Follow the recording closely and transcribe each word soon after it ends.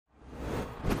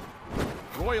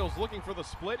Royals looking for the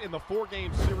split in the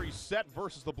 4-game series set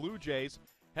versus the Blue Jays.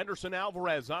 Henderson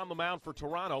Alvarez on the mound for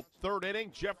Toronto. Third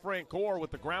inning, Jeff Francoeur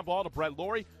with the ground ball to Brett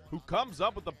Laurie, who comes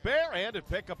up with the bare-handed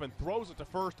pickup and throws it to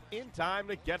first in time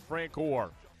to get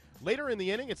Francoeur. Later in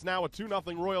the inning, it's now a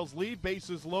 2-0 Royals lead,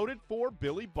 bases loaded for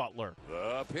Billy Butler.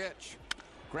 The pitch.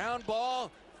 Ground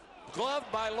ball, gloved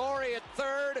by Laurie at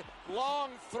third.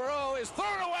 Long throw is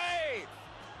thrown away.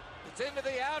 It's into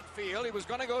the outfield. He was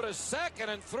going to go to second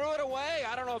and threw it away.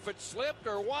 I don't know if it slipped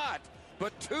or what,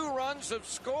 but 2 runs have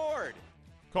scored.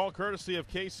 Call courtesy of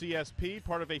KCSP,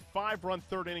 part of a 5-run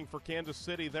third inning for Kansas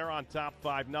City. They're on top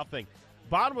 5-0.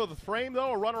 Bottom of the frame,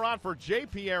 though, a runner on for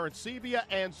J.P. Arancibia,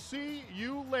 and see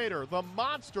you later. The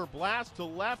monster blast to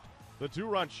left. The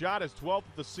 2-run shot is 12th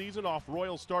of the season off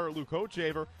Royal starter Luke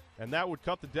Hochevar, and that would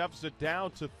cut the deficit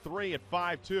down to 3 at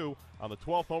 5-2 on the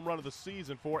 12th home run of the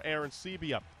season for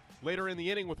Arancibia. Later in the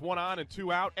inning with 1 on and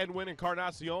 2 out, Edwin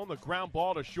Encarnacion, the ground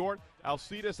ball to short.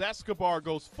 Alcides Escobar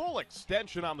goes full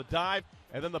extension on the dive,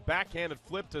 and then the backhanded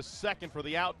flip to second for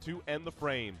the out to end the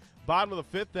frame. Bottom of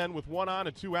the fifth then with 1 on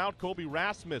and 2 out, Colby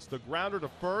Rasmus, the grounder to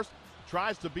first,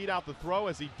 tries to beat out the throw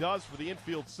as he does for the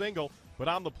infield single, but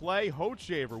on the play,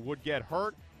 Hochevar would get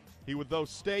hurt. He would, though,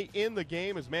 stay in the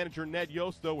game as manager Ned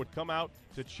Yost, though, would come out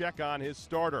to check on his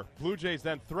starter. Blue Jays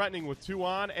then threatening with 2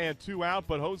 on and 2 out,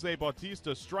 but Jose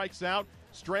Bautista strikes out,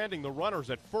 stranding the runners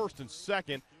at first and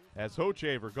second as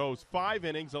Hochevar goes 5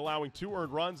 innings, allowing 2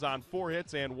 earned runs on 4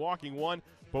 hits and walking 1,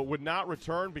 but would not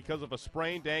return because of a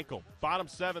sprained ankle. Bottom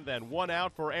 7 then, 1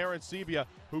 out for Arancibia,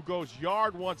 who goes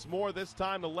yard once more, this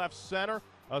time to left center.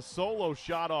 A solo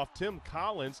shot off Tim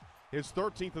Collins, his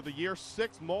 13th of the year,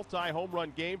 6th multi-home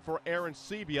run game for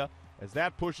Arancibia, as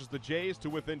that pushes the Jays to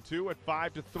within 2 at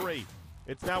 5-3.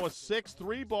 It's now a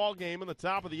 6-3 ball game in the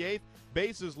top of the 8th.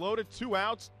 Bases loaded, 2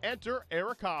 outs. Enter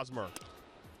Eric Hosmer.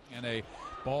 And a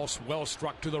ball well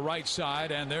struck to the right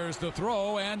side, and there's the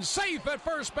throw, and safe at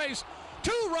first base.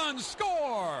 2 runs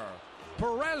score.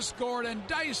 Perez scored, and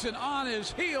Dyson on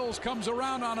his heels comes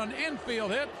around on an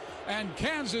infield hit, and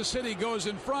Kansas City goes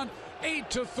in front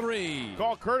 8-3.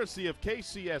 Call courtesy of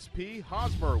KCSP.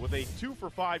 Hosmer with a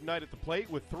 2-for-5 night at the plate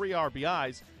with 3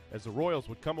 RBIs as the Royals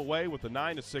would come away with a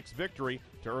 9-6 victory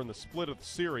to earn the split of the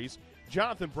series.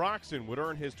 Jonathan Broxton would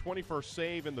earn his 21st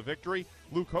save in the victory.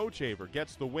 Luke Hochevar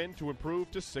gets the win to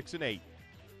improve to 6-8.